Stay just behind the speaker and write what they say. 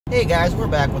Hey guys, we're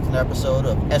back with an episode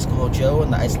of Eskimo Joe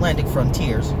and the Icelandic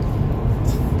Frontiers.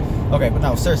 Okay, but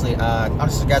no, seriously, I'm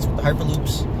just the guys with the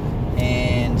Hyperloops,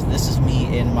 and this is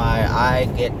me in my I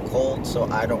get cold, so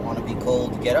I don't want to be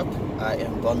cold get up. I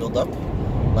am bundled up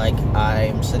like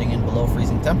I'm sitting in below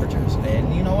freezing temperatures,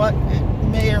 and you know what? It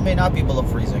may or may not be below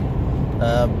freezing,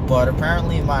 but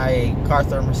apparently my car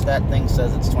thermostat thing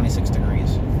says it's 26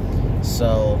 degrees.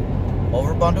 So,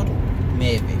 over bundled?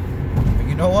 Maybe. But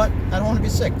you know what? I don't want to be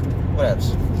sick.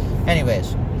 Whatevs.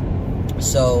 Anyways,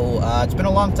 so it's been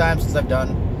a long time since I've done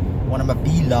one of my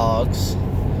vlogs.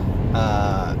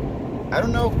 I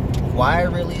don't know why I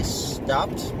really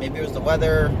stopped. Maybe it was the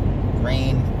weather,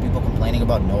 rain, people complaining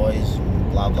about noise,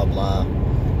 blah blah blah.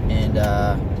 And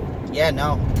yeah,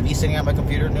 no, me sitting at my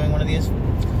computer doing one of these,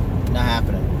 not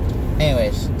happening.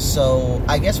 Anyways, so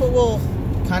I guess what we'll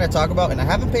kind of talk about, and I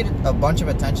haven't paid a bunch of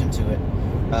attention to it,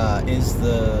 is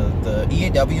the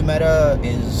EaW meta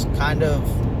is kind of,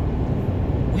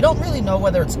 we don't really know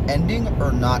whether it's ending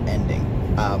or not ending.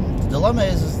 The dilemma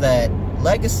is that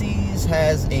Legacies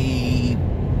has a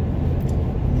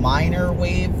minor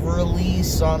wave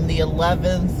release on the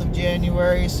 11th of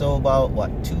January, so about,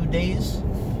 what, 2 days?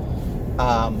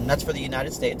 That's for the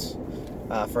United States,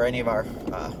 for any of our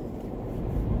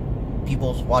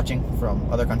peoples watching from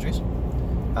other countries.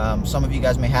 Some of you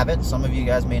guys may have it, some of you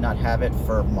guys may not have it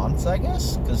for months, I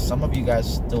guess, because some of you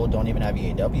guys still don't even have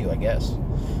EaW, I guess.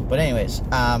 But anyways,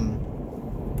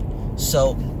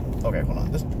 so, okay, hold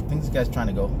on, I think this guy's trying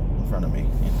to go in front of me,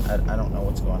 and I don't know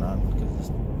what's going on, because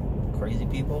there's crazy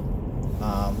people.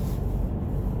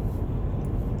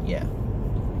 Yeah.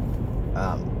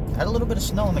 Had a little bit of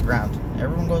snow on the ground,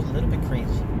 everyone goes a little bit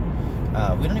crazy.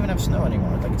 We don't even have snow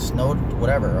anymore. Like, it snowed,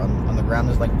 whatever. On the ground,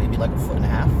 there's like maybe like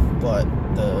 1.5 feet, but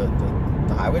the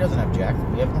highway doesn't have jack.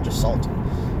 We have a bunch of salt.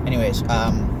 Anyways,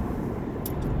 I'm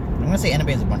gonna say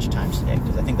anyways a bunch of times today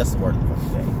because I think that's the word of the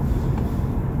fucking day.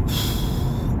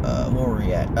 Where were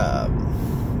we at?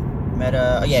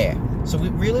 Meta. Yeah. So we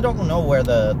really don't know where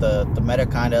the meta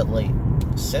kind of like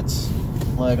sits.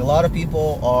 Like, a lot of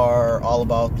people are all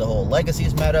about the whole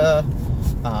Legacies meta.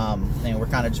 And we're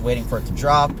kind of just waiting for it to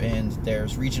drop, and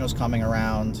there's regionals coming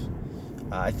around.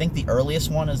 I think the earliest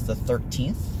one is the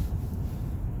 13th,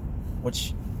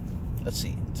 which, let's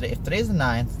see, if today's the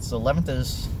 9th, so 11th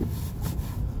is,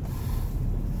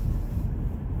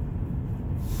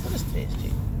 what is today's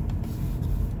date?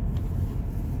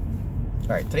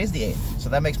 Alright, today's the 8th, so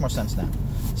that makes more sense now.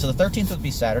 So the 13th would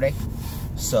be Saturday,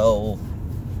 so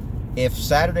if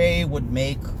Saturday would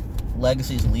make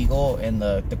Legacies legal and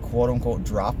the quote-unquote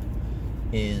drop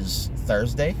is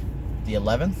Thursday, the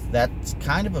 11th, that's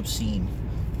kind of obscene.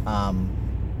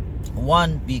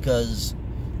 One, because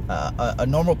a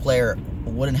normal player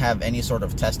wouldn't have any sort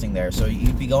of testing there, so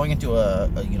you'd be going into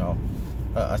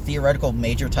a theoretical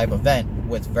major type event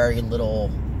with very little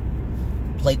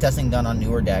playtesting done on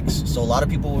newer decks, so a lot of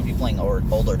people would be playing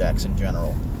older decks in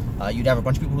general. You'd have a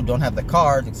bunch of people who don't have the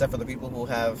cards, except for the people who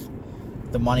have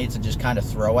the money to just kind of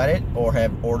throw at it, or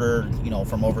have ordered,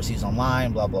 from overseas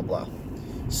online, blah blah blah.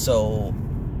 So,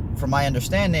 from my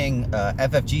understanding,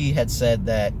 FFG had said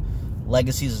that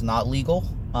Legacies is not legal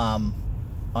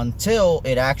until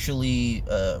it actually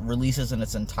releases in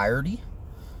its entirety,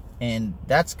 and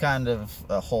that's kind of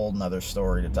a whole nother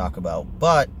story to talk about.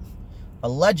 But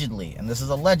allegedly, and this is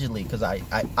allegedly because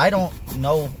I don't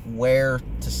know where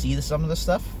to see some of this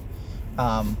stuff,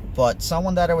 but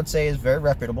someone that I would say is very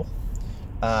reputable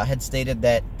had stated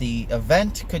that the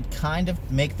event could kind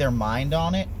of make their mind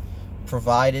on it,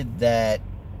 provided that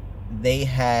they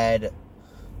had,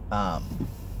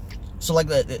 so like,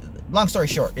 long story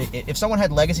short, if someone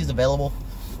had Legacies available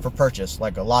for purchase,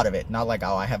 like a lot of it, not like,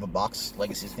 oh, I have a box,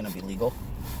 Legacy's going to be legal,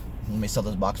 let me sell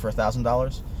this box for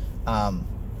 $1,000,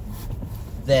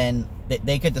 then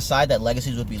they could decide that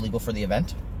Legacies would be legal for the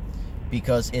event,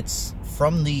 because it's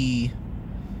from the,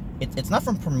 it's not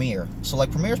from Premier. So,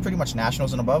 like, Premier is pretty much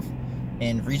nationals and above,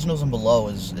 and regionals and below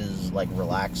is like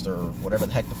relaxed, or whatever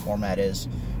the heck the format is,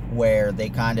 where they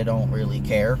kind of don't really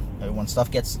care. When stuff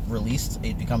gets released,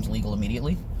 it becomes legal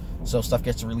immediately. So if stuff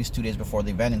gets released 2 days before the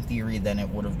event, in theory, then it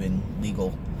would have been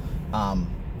legal.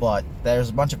 But there's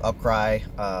a bunch of outcry,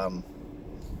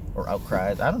 or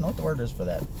outcries, I don't know what the word is for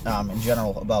that, in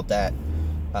general, about that.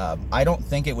 I don't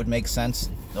think it would make sense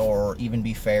or even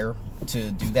be fair to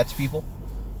do that to people.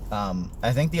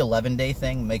 I think the 11-day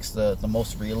thing makes the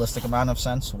most realistic amount of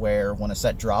sense, where when a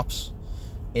set drops,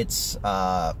 it's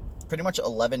pretty much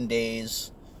 11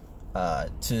 days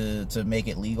to make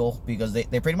it legal, because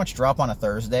they pretty much drop on a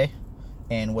Thursday,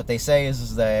 and what they say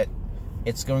is that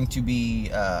it's going to be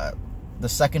the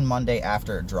second Monday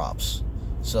after it drops.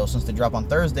 So since they drop on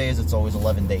Thursdays, it's always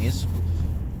 11 days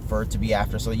for it to be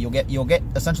after. So you'll get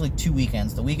essentially 2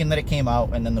 weekends: the weekend that it came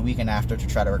out, and then the weekend after to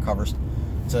try to recover,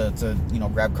 to you know,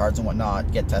 grab cards and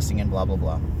whatnot, get testing in, blah blah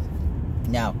blah.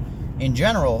 Now, in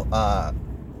general,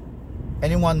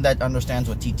 anyone that understands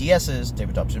what TTS is,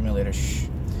 Tabletop Simulator,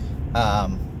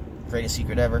 greatest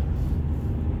secret ever.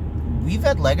 We've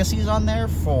had Legacies on there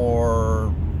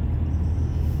for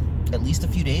at least a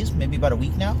few days, maybe about a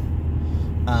week now.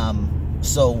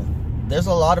 So there's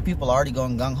a lot of people already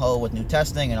going gung-ho with new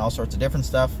testing and all sorts of different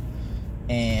stuff,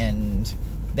 and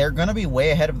they're going to be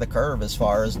way ahead of the curve as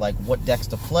far as like what decks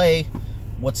to play,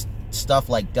 what stuff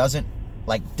like doesn't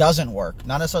work,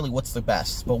 not necessarily what's the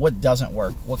best, but what doesn't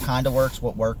work, what kind of works,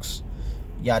 what works,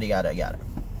 yada yada yada.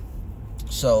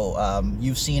 So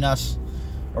you've seen us,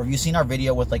 or you've seen our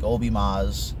video with like Obi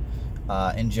Maz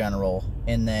in general,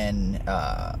 and then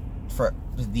for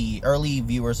the early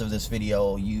viewers of this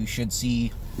video, you should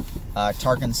see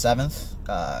Tarkin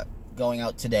 7th going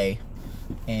out today,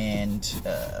 and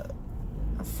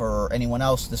for anyone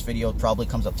else, this video probably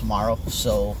comes up tomorrow.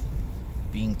 So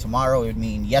being tomorrow, it would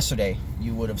mean yesterday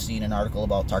you would have seen an article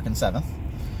about Tarkin 7th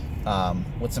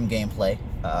with some gameplay,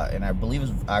 and I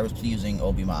believe I was using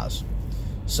Obi Maz.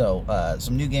 So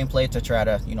some new gameplay to try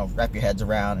to, you know, wrap your heads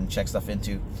around and check stuff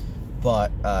into.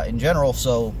 But in general,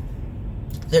 so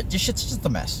this shit's just a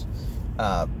mess.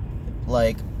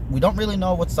 Like, we don't really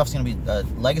know what stuff's going to be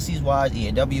Legacies wise,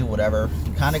 EaW, whatever.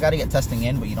 You kind of got to get testing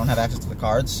in, but you don't have access to the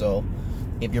cards. So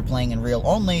if you're playing in real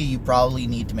only, you probably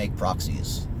need to make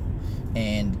proxies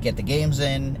and get the games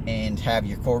in and have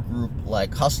your core group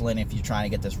like hustling if you're trying to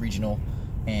get this regional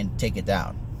and take it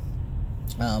down.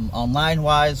 Online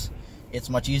wise, it's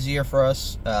much easier for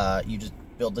us. You just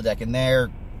build the deck in there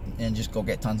and just go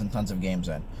get tons and tons of games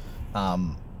in.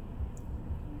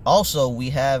 Also, we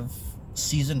have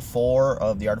Season 4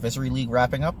 of the Artificery League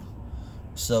wrapping up.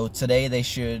 So today they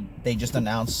just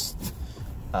announced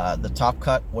the top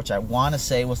cut, which I want to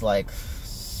say was like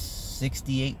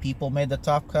 68 people made the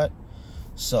top cut.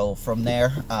 So from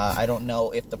there, I don't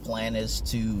know if the plan is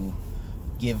to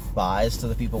give buys to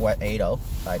the people who at 8-0.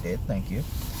 I did, thank you.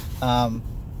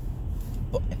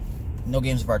 But no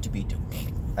games of R2P2.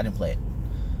 I didn't play it.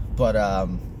 But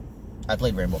I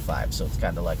played Rainbow 5, so it's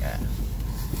kind of like,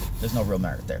 there's no real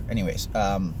merit there. Anyways,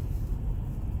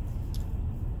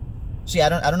 see, I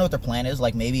don't know what their plan is.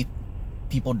 Like, maybe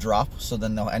people drop, so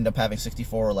then they'll end up having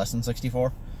 64 or less than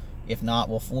 64. If not,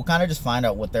 we'll kind of just find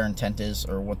out what their intent is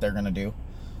or what they're gonna do.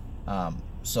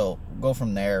 So go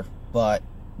from there. But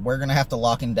we're gonna have to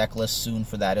lock in deck lists soon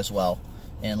for that as well.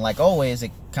 And like always,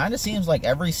 it kind of seems like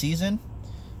every season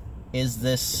is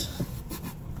this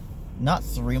not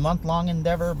 3-month long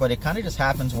endeavor, but it kind of just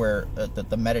happens where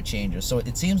the meta changes. So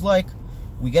it seems like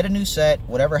we get a new set,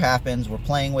 whatever happens, we're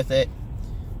playing with it,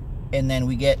 and then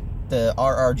we get the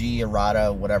RRG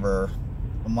errata, whatever,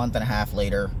 a month and a half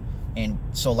later. And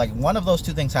so like one of those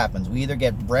two things happens. We either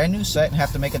get brand new set and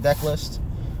have to make a deck list,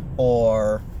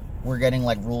 or we're getting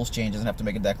like rules changes and have to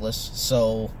make a deck list.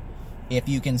 So if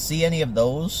you can see any of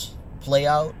those play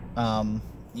out,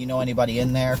 you know anybody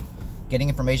in there, getting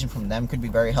information from them could be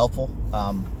very helpful.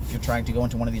 If you're trying to go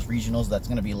into one of these regionals that's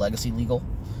going to be Legacy legal,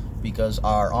 because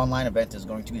our online event is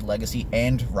going to be Legacy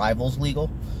and Rivals legal,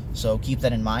 so keep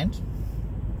that in mind.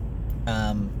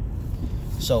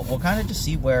 So we'll kind of just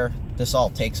see where this all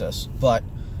takes us, but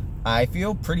I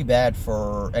feel pretty bad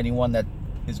for anyone that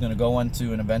is going to go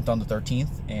into an event on the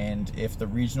 13th, and if the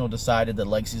regional decided that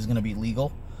Legacy is going to be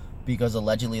legal, because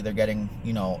allegedly they're getting,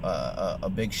 you know, a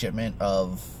big shipment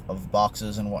of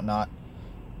boxes and whatnot,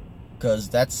 because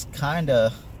that's kind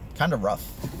of rough.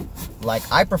 Like,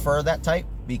 I prefer that type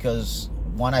because,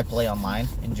 one, I play online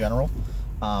in general,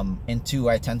 and two,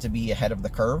 I tend to be ahead of the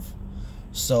curve,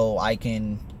 so I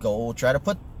can go try to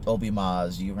put Obi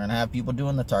Maz. You're gonna have people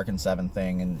doing the Tarkin 7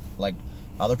 thing, and like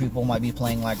other people might be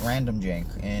playing like random jank,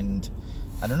 and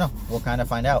I don't know, we'll kind of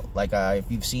find out. Like, if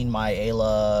you've seen my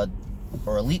Ayla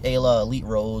or Elite Ayla, Elite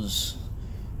Rose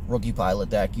rookie pilot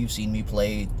deck, you've seen me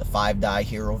play the 5-die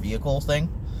hero vehicle thing.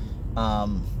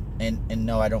 And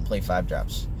no, I don't play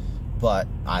 5-drops, but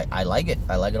I like it.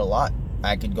 I like it a lot.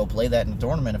 I could go play that in a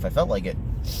tournament if I felt like it.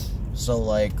 So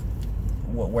like,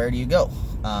 where do you go?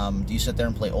 Do you sit there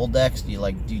and play old decks? Do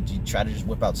you try to just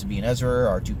whip out Sabine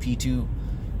Ezra or 2P2?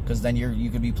 Because then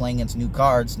you could be playing against new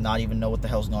cards, not even know what the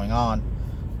hell's going on.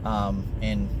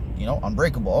 And you know,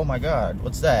 Unbreakable, oh my god,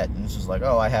 what's that? And it's just like,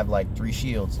 oh, I have like 3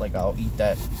 shields, like I'll eat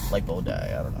that lipo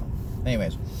die, I don't know.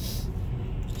 Anyways,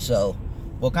 so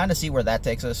we'll kind of see where that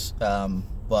takes us,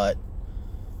 but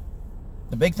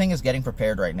the big thing is getting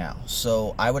prepared right now.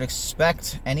 So I would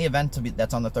expect any event to be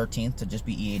that's on the 13th to just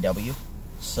be EaW.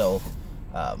 So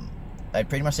I'd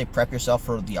pretty much say prep yourself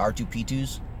for the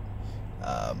R2P2s.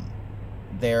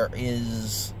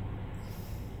 There's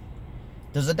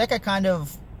a deck I kind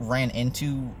of ran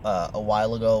into a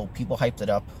while ago. People hyped it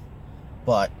up,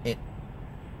 but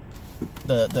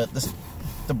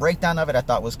the breakdown of it I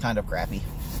thought was kind of crappy.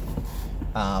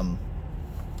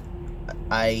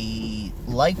 I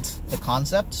liked the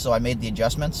concept, so I made the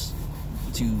adjustments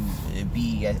to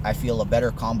be, I feel, a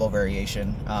better combo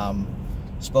variation.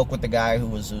 Spoke with the guy who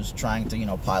was trying to, you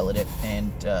know, pilot it,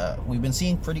 and we've been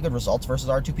seeing pretty good results versus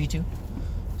R2P2.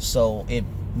 So it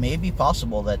may be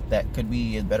possible that that could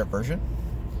be a better version,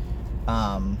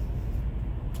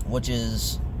 which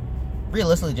is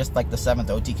realistically just like the 7th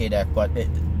OTK deck, but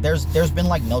there's been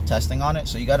like no testing on it,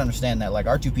 so you got to understand that like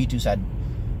R2P2's had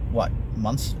what,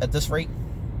 months at this rate,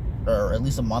 or at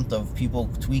least a month of people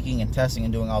tweaking and testing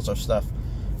and doing all sorts of stuff.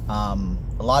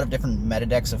 A lot of different meta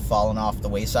decks have fallen off the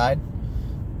wayside,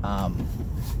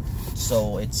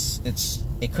 so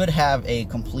it could have a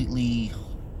completely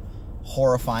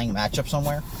horrifying matchup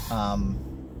somewhere,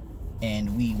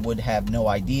 and we would have no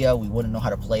idea. We wouldn't know how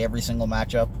to play every single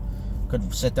matchup.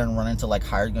 Could sit there and run into like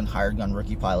hired gun,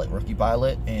 rookie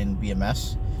pilot, and be a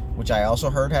mess, which I also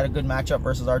heard had a good matchup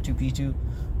versus R2P2.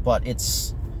 But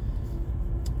it's,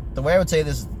 the way I would say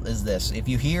this is this: if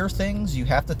you hear things, you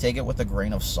have to take it with a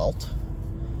grain of salt.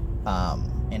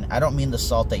 And I don't mean the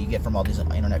salt that you get from all these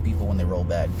internet people when they roll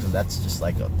bad, because that's just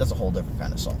like that's a whole different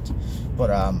kind of salt. But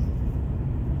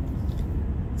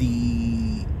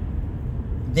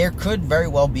there could very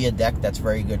well be a deck that's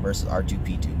very good versus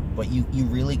R2P2, but you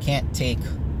really can't take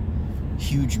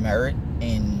huge merit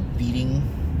in beating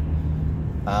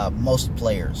most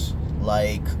players.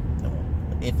 Like,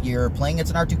 if you're playing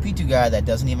against an R2P2 guy that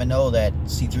doesn't even know that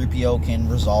C3PO can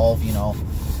resolve, you know,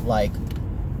 like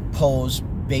pose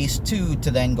base 2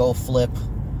 to then go flip,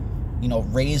 you know,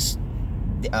 raise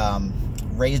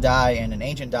die and an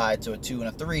ancient die to a 2 and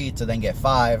a 3 to then get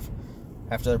 5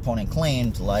 after their opponent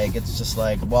claimed, like, it's just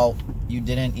like, well, you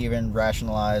didn't even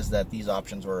rationalize that these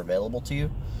options were available to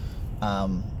you.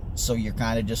 So you're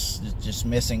kind of just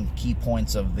missing key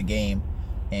points of the game,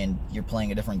 and you're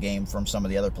playing a different game from some of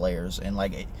the other players. And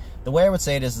like, the way I would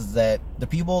say it is that the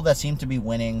people that seem to be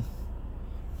winning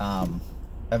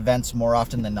events more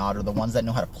often than not are the ones that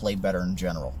know how to play better in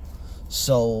general.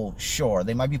 So sure,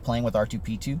 they might be playing with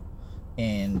R2P2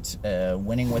 and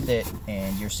winning with it,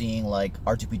 and you're seeing like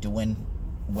R2P2 win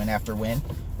after win,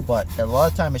 but a lot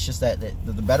of time it's just that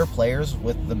the better players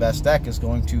with the best deck is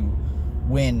going to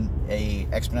win a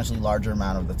exponentially larger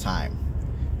amount of the time.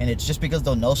 And it's just because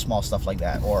they'll know small stuff like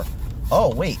that, or,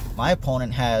 oh wait, my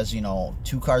opponent has, you know,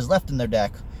 2 cards left in their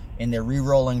deck and they're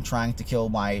re-rolling trying to kill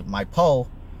my Poe,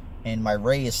 and my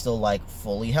Rey is still like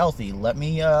fully healthy. Let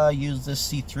me use this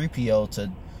C3PO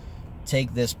to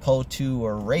take this Poe 2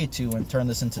 or Rey 2 and turn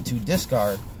this into 2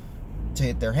 discard to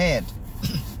hit their hand.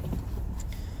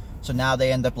 So now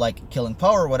they end up like killing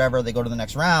Poe or whatever. They go to the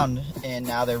next round, and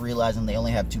now they're realizing they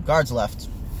only have 2 cards left.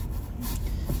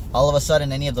 All of a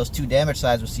sudden, any of those 2 damage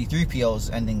sides with C3PO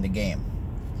is ending the game.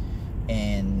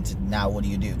 And now what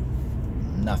do?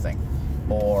 Nothing.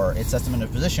 Or it sets them in a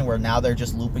position where now they're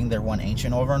just looping their 1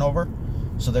 ancient over and over.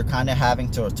 So they're kind of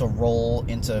having to roll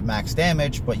into max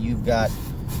damage, but you've got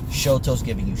Shotos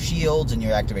giving you shields and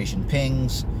your activation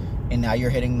pings, and now you're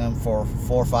hitting them for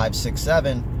 4, 5, 6,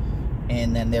 7.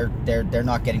 And then they're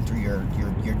not getting through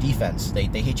your defense. They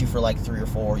hit you for like 3 or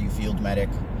 4. You field medic,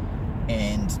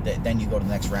 and then you go to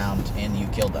the next round and you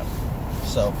kill them.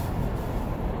 So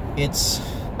it's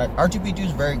R2P2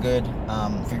 is very good.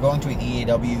 If you're going to an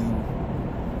EaW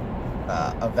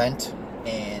event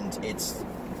and it's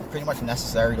pretty much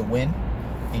necessary to win,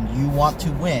 and you want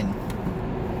to win,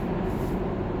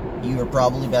 you are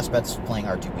probably best bets playing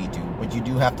R2P2. But you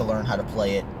do have to learn how to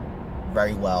play it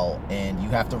very well, and you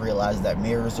have to realize that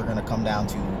mirrors are going to come down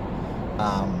to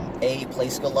A, play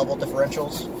skill level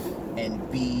differentials,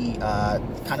 and B,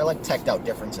 kind of like teched out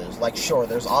differences. Like, sure,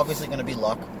 there's obviously going to be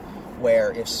luck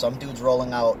where if some dude's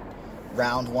rolling out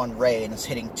round 1 Rey and is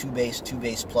hitting 2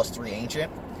 base plus 3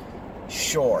 ancient,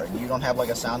 sure, you don't have like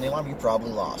a sounding alarm, you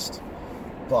probably lost.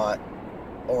 But,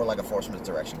 or like a force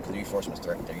misdirection, because if you force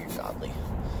misdirect there, you're godly.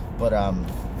 But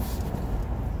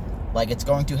like, it's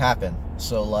going to happen.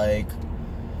 So like,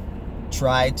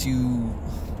 try to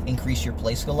increase your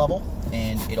play skill level,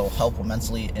 and it'll help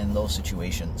immensely in those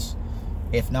situations.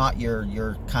 If not,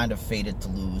 you're kind of fated to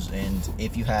lose. And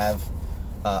if you have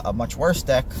a much worse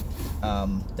deck,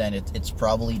 then it's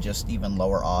probably just even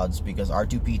lower odds, because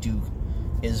R2P2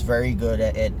 is very good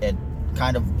at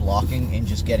kind of blocking and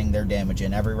just getting their damage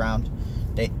in every round.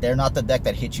 They're not the deck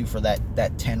that hits you for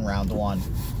that 10 round one.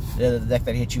 The deck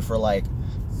that hits you for like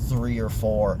 3 or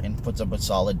 4 and puts up a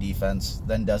solid defense,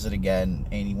 then does it again,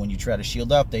 and when you try to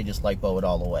shield up, they just light bow it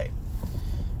all away.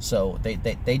 So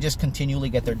they just continually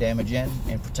get their damage in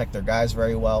and protect their guys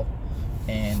very well,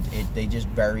 and they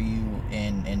just bury you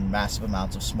in massive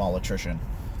amounts of small attrition.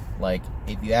 Like,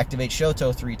 if you activate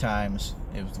Shoto 3 times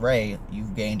with Ray,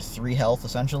 you've gained 3 health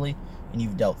essentially, and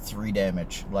you've dealt 3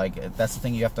 damage. Like, that's the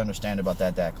thing you have to understand about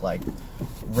that deck. Like,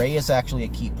 Ray is actually a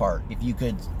key part. If you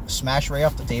could smash Ray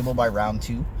off the table by round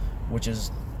 2, which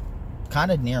is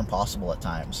kind of near impossible at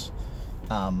times,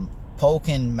 Poe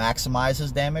can maximize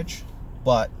his damage,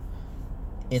 but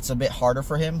it's a bit harder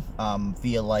for him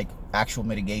via like actual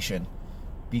mitigation,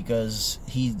 because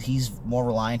he's more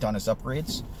reliant on his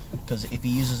upgrades. Because if he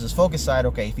uses his focus side,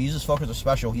 okay, if he uses focus or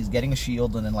special, he's getting a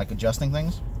shield and then like adjusting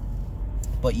things.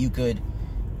 But you could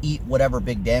eat whatever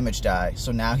big damage die,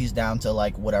 so now he's down to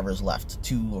like whatever's left,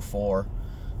 2 or 4,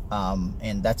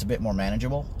 and that's a bit more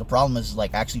manageable. The problem is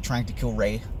like actually trying to kill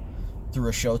Ray through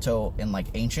a Shoto in like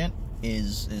Ancient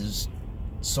is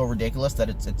so ridiculous that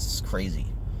it's crazy,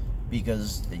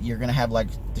 because you're gonna have like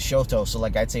the Shoto, so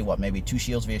like I'd say what, maybe 2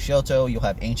 shields via Shoto, you'll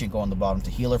have Ancient go on the bottom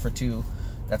to healer for 2.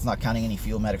 That's not counting any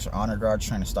field medics or honor guards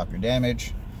trying to stop your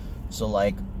damage. So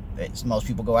like most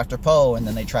people go after Poe, and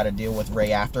then they try to deal with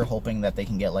Ray after, hoping that they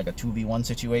can get like a 2v1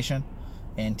 situation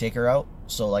and take her out.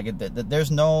 So like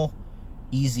there's no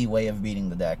easy way of beating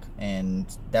the deck, and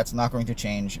that's not going to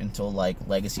change until like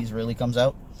Legacies really comes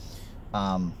out.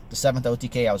 The 7th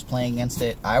OTK, I was playing against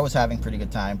it. I was having pretty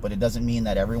good time, but it doesn't mean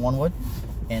that everyone would.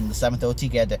 And the 7th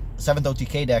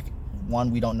OTK deck,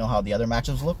 1, we don't know how the other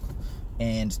matchups look,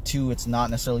 and 2, it's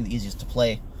not necessarily the easiest to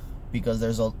play, because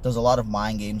there's a lot of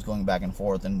mind games going back and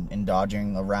forth and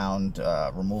dodging around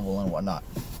removal and whatnot.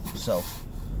 So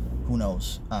who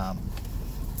knows?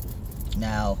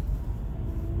 Now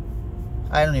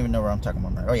I don't even know where I'm talking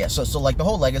about. Oh yeah, so like the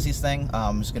whole Legacies thing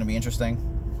is going to be interesting,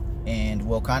 and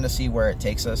we'll kind of see where it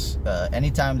takes us.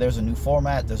 Anytime there's a new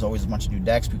format, there's always a bunch of new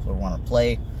decks people want to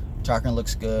play. Tarkin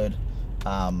looks good.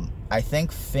 I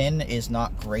think Finn is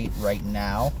not great right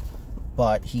now,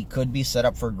 but he could be set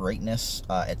up for greatness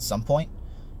at some point.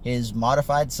 His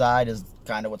modified side is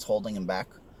kind of what's holding him back,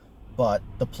 but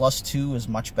the +2 is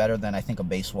much better than I think a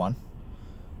base 1.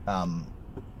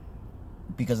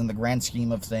 Because in the grand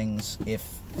scheme of things,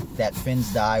 if that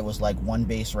Finn's die was like 1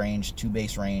 base ranged, 2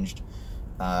 base ranged,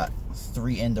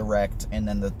 3 indirect, and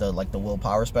then the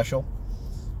willpower special,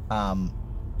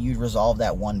 you'd resolve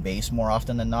that 1 base more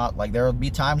often than not. Like, there will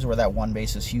be times where that 1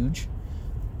 base is huge,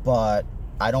 but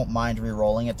I don't mind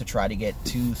re-rolling it to try to get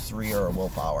 2, 3, or a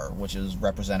willpower, which is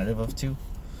representative of 2,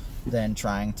 than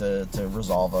trying to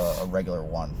resolve a regular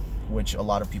 1, which a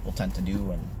lot of people tend to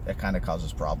do, and it kind of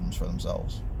causes problems for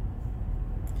themselves.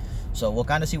 So we'll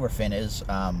kind of see where Finn is.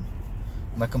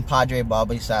 My compadre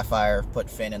Bobby Sapphire put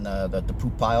Finn in the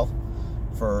poop pile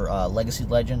for Legacy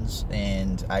Legends,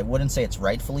 and I wouldn't say it's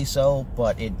rightfully so,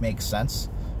 but it makes sense,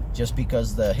 just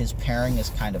because his pairing is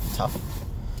kind of tough.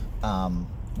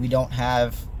 We don't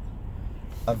have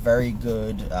a very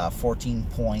good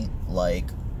 14-point like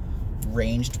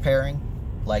ranged pairing.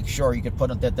 Like, sure, you could put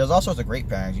him. There's all sorts of great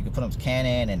pairings. You could put him with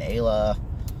Cannon and Ayla.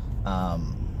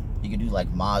 You could do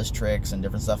like Maz tricks and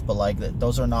different stuff, but like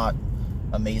those are not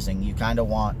amazing. You kind of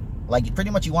want, like,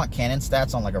 pretty much you want Cannon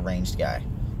stats on like a ranged guy,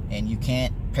 and you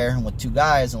can't pair him with 2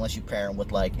 guys unless you pair him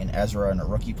with like an Ezra and a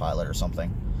rookie pilot or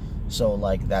something. So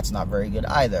like that's not very good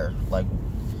either. Like,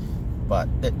 but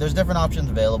there's different options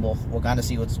available. We'll kind of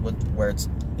see where it's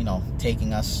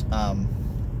taking us, and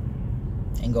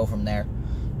go from there.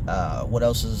 What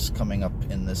else is coming up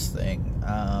in this thing?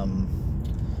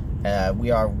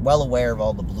 We are well aware of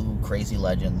all the blue crazy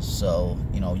legends, so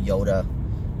Yoda,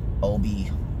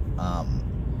 Obi,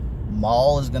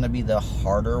 Maul is going to be the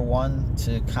harder one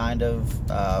to kind of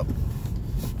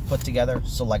put together.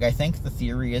 So like, I think the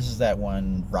theory is that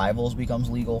when Rivals becomes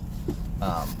legal,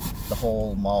 the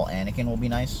whole Maul Anakin will be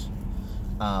nice.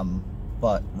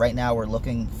 But right now we're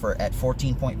looking at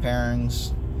 14-point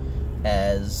pairings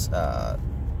as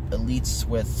elites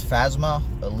with Phasma,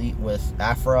 elite with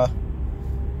Aphra,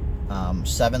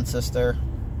 7th Sister,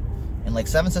 and like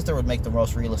 7th Sister would make the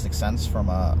most realistic sense from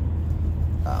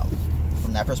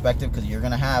that perspective, because you're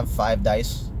gonna have 5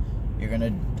 dice. You're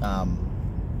gonna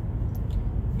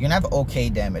have okay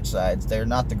damage sides. They're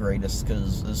not the greatest,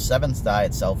 because the 7th die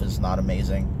itself is not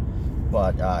amazing,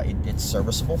 but it's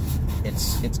serviceable.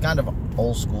 It's kind of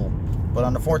old school, but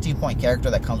on the 14-point character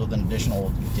that comes with an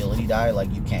additional utility die,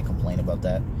 like, you can't complain about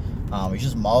that. It's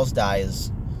just Maul's die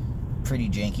is pretty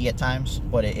janky at times,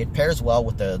 but it pairs well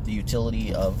with the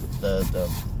utility of the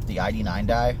ID9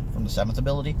 die from the 7th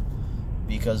ability,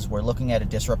 because we're looking at a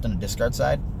disrupt and a discard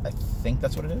side. I think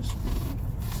that's what it is.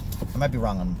 I might be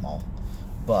wrong on them all,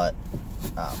 but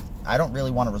I don't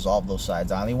really want to resolve those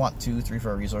sides. I only want 2, 3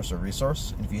 for a resource or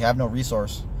resource, and if you have no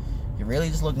resource, you're really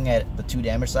just looking at the 2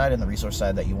 damage side and the resource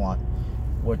side that you want,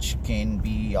 which can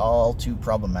be all too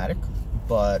problematic.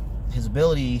 But his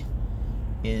ability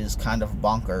is kind of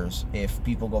bonkers if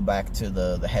people go back to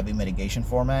the heavy mitigation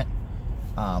format.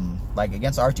 Like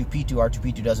against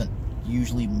R2P2 doesn't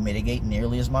usually mitigate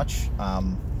nearly as much.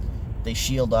 They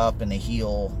shield up and they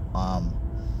heal.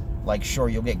 Like, sure,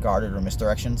 you'll get guarded or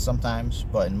misdirection sometimes,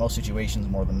 but in most situations,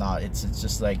 more than not, it's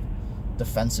just like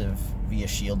defensive via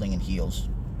shielding and heals.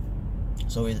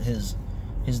 So his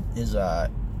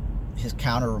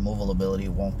counter removal ability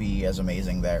won't be as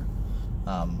amazing there.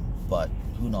 But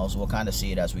who knows? We'll kind of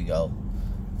see it as we go.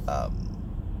 Let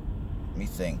me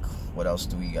think. What else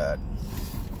do we got?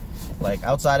 Like,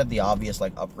 outside of the obvious,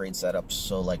 like, upgrade setups,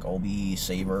 so, like, Obi,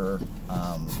 Saber,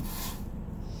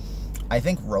 I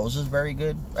think Rose is very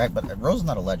good. Right, but Rose is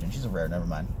not a legend. She's a rare. Never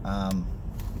mind.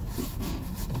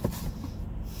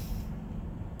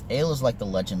 Ayla's like the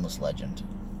legendless legend.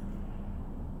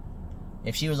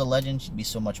 If she was a legend, she'd be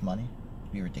so much money.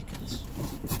 It'd be ridiculous.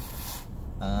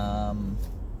 I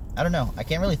don't know. I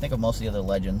can't really think of most of the other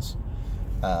legends.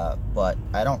 But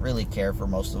I don't really care for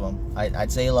most of them.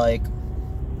 I'd say, like,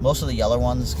 most of the yellow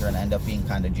ones are going to end up being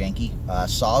kind of janky.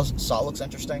 Saw looks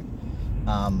interesting.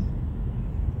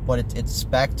 But it's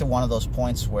back to one of those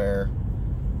points where,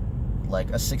 like,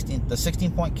 the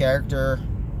 16-point character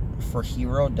for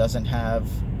hero doesn't have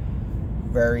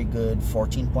very good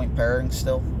 14-point pairings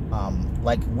still.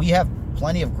 Like, we have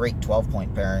plenty of great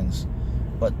 12-point pairings,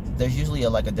 but there's usually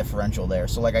a differential there.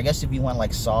 So, like, I guess if you went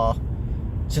like Saw,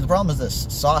 see, the problem is this: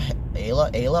 Saw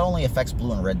Ayla only affects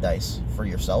blue and red dice for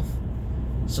yourself.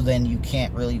 So then you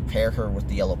can't really pair her with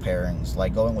the yellow pairings.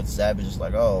 Like, going with Zeb is just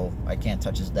like, oh, I can't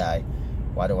touch his die.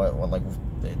 Why do I, well, like,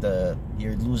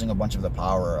 you're losing a bunch of the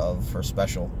power of her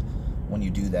special when you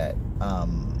do that.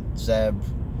 Zeb,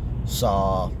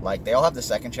 Saw, like, they all have the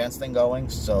second chance thing going,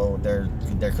 so there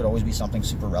could always be something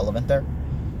super relevant there.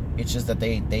 It's just that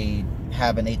they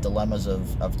have innate dilemmas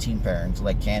of team pairings.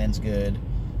 Like, Cannon's good,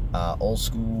 old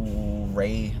school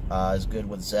Ray is good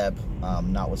with Zeb,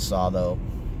 not with Saw though.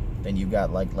 Then you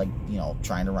got like you know,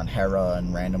 trying to run Hera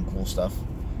and random cool stuff.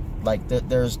 Like,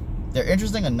 they're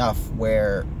interesting enough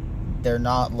where they're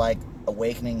not like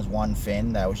Awakening's one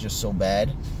Finn that was just so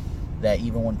bad that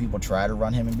even when people try to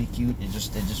run him and be cute, it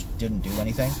just didn't do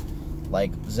anything.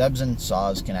 Like, Zebs and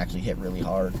Saws can actually hit really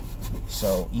hard.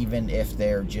 So even if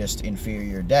they're just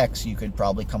inferior decks, you could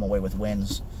probably come away with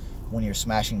wins when you're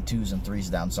smashing 2s and 3s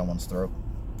down someone's throat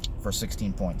for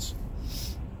 16 points.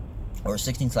 Or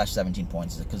 16/17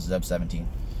 points, because Zeb's 17.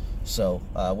 So,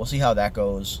 we'll see how that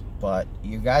goes. But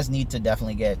you guys need to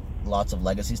definitely get lots of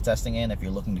Legacies testing in if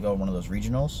you're looking to go to one of those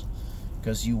regionals,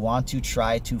 because you want to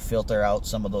try to filter out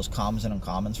some of those commons and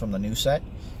uncommons from the new set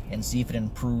and see if it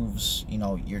improves, you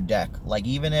know, your deck. Like,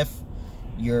 even if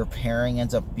your pairing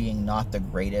ends up being not the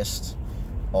greatest,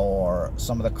 or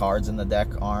some of the cards in the deck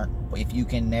aren't, if you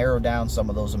can narrow down some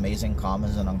of those amazing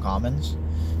commons and uncommons,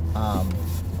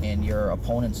 and your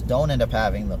opponents don't end up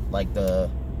having the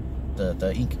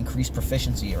increased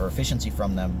proficiency or efficiency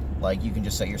from them, like, you can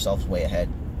just set yourselves way ahead.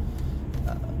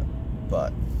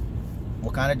 But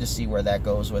we'll kind of just see where that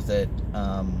goes with it.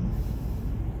 I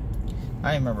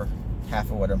don't remember half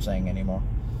of what I'm saying anymore.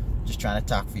 Just trying to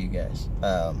talk for you guys.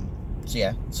 So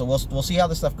yeah, so we'll see how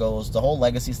this stuff goes. The whole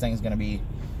Legacies thing is going to be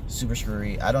super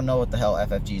screwy. I don't know what the hell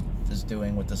FFG is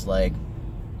doing with this leg.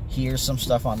 Here's some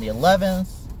stuff on the 11th,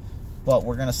 but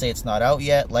we're going to say it's not out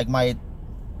yet. Like,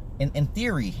 in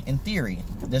theory,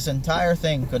 this entire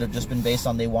thing could have just been based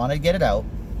on they wanted to get it out,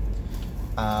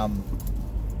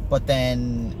 but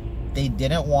then they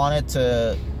didn't want it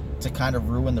to kind of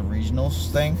ruin the regionals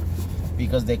thing,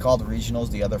 because they called the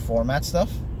regionals the other format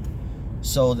stuff.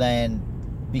 So then,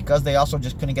 because they also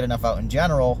just couldn't get enough out in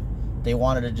general, they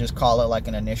wanted to just call it like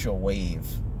an initial wave,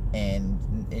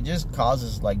 and it just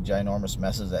causes like ginormous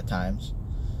messes at times.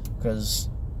 Because,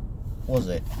 what was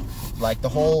it, like the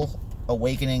whole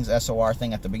Awakenings SOR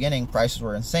thing at the beginning, prices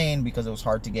were insane because it was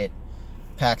hard to get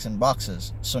packs and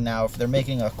boxes. So now if they're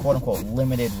making a quote-unquote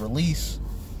limited release,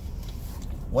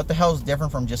 what the hell is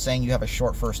different from just saying you have a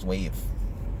short first wave?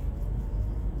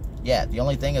 Yeah, the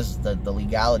only thing is the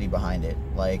legality behind it,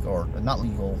 like, or not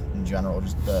legal in general,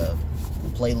 just the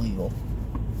play legal.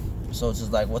 So it's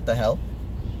just like, what the hell?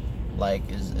 Like,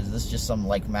 is this just some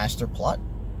like master plot?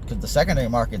 Because the secondary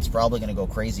market's probably going to go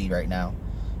crazy right now.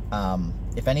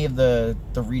 If any of the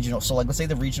regional, so like let's say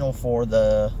the regional for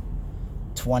the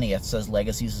 20th says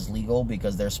Legacies is legal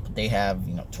because they have,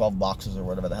 you know, 12 boxes or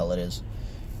whatever the hell it is,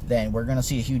 then we're going to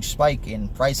see a huge spike in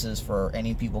prices for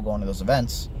any people going to those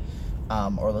events,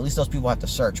 or at least those people have to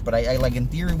search. But I like, in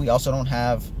theory, we also don't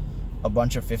have a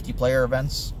bunch of 50-player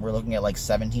events. We're looking at like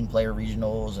 17-player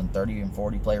regionals and 30 and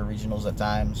 40-player regionals at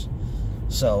times,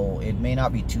 so it may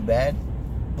not be too bad.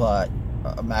 But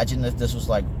imagine if this was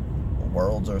like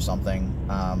Worlds or something,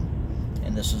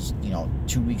 and this was, you know,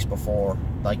 2 weeks before,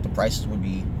 like, the prices would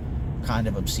be kind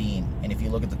of obscene. And if you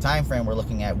look at the time frame we're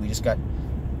looking at, we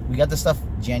got this stuff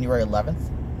January 11th.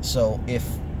 So if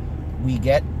we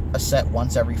get a set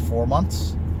once every 4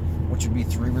 months, which would be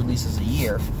 3 releases a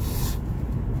year,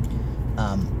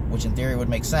 which in theory would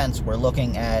make sense, we're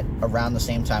looking at around the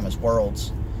same time as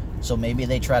Worlds. So maybe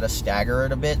they try to stagger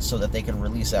it a bit so that they can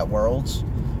release at Worlds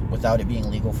without it being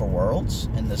legal for Worlds,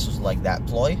 and this was like that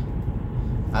ploy.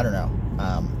 I don't know.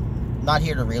 Not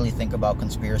here to really think about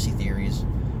conspiracy theories,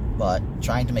 but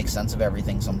trying to make sense of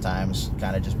everything sometimes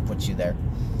kind of just puts you there.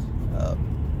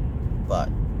 But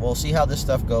we'll see how this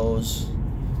stuff goes,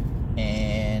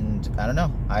 and I don't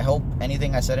know. I hope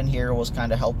anything I said in here was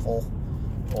kind of helpful,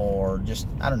 or just,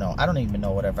 I don't know. I don't even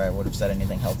know whatever I would have said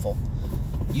anything helpful.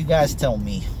 You guys tell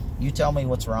me. You tell me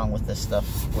what's wrong with this stuff,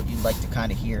 what you'd like to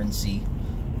kind of hear and see.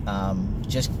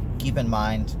 Just keep in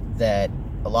mind that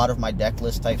a lot of my deck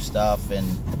list type stuff and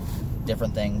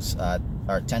different things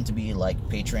tend to be like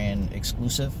Patreon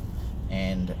exclusive,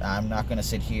 and I'm not going to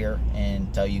sit here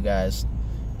and tell you guys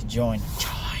to join.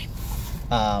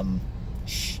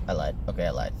 Shh, I lied. Okay,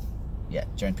 I lied. Yeah,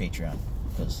 join Patreon,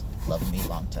 because love me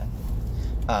long time.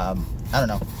 I don't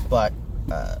know, but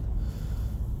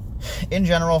in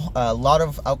general, a lot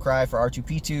of outcry for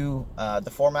R2P2.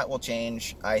 The format will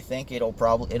change. I think it'll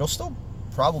still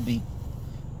probably be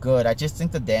good. I just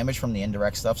think the damage from the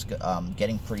indirect stuff's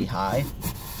getting pretty high,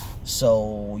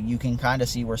 so you can kind of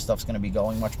see where stuff's going to be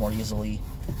going much more easily.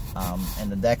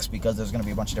 And the decks, because there's going to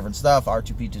be a bunch of different stuff,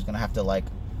 R2P2 is going to have to like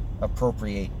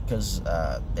appropriate, because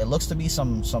it looks to be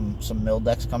some mill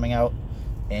decks coming out,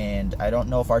 and I don't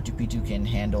know if R2P2 can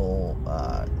handle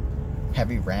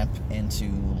heavy ramp into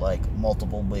like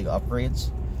multiple big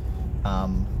upgrades,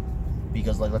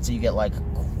 because like, let's say you get like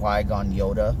Qui-Gon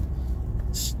Yoda,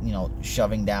 you know,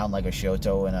 shoving down like a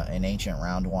Shoto in an ancient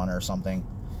round 1 or something,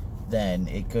 then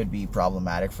it could be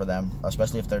problematic for them,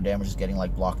 especially if their damage is getting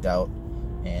like blocked out,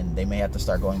 and they may have to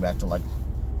start going back to like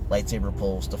lightsaber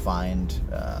pulls to find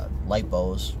light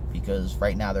bows, because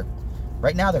right now they're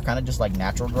kind of just like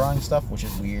natural drawing stuff, which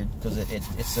is weird, because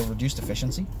it's a reduced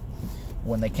efficiency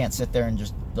when they can't sit there and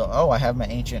just, oh, I have my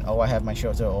ancient, oh, I have my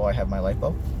Shoto, oh, I have my light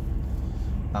bow.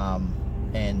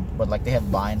 But like, they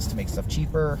have binds to make stuff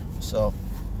cheaper, so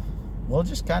we'll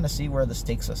just kind of see where this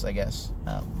takes us, I guess.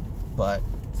 But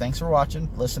thanks for watching,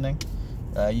 listening.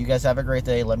 You guys have a great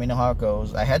day. Let me know how it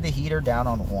goes. I had the heater down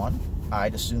on 1.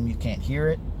 I'd assume you can't hear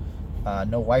it.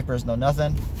 No wipers, no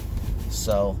nothing.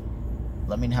 So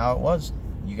let me know how it was.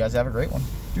 You guys have a great one.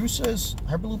 Deuces.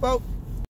 Hyperloop out.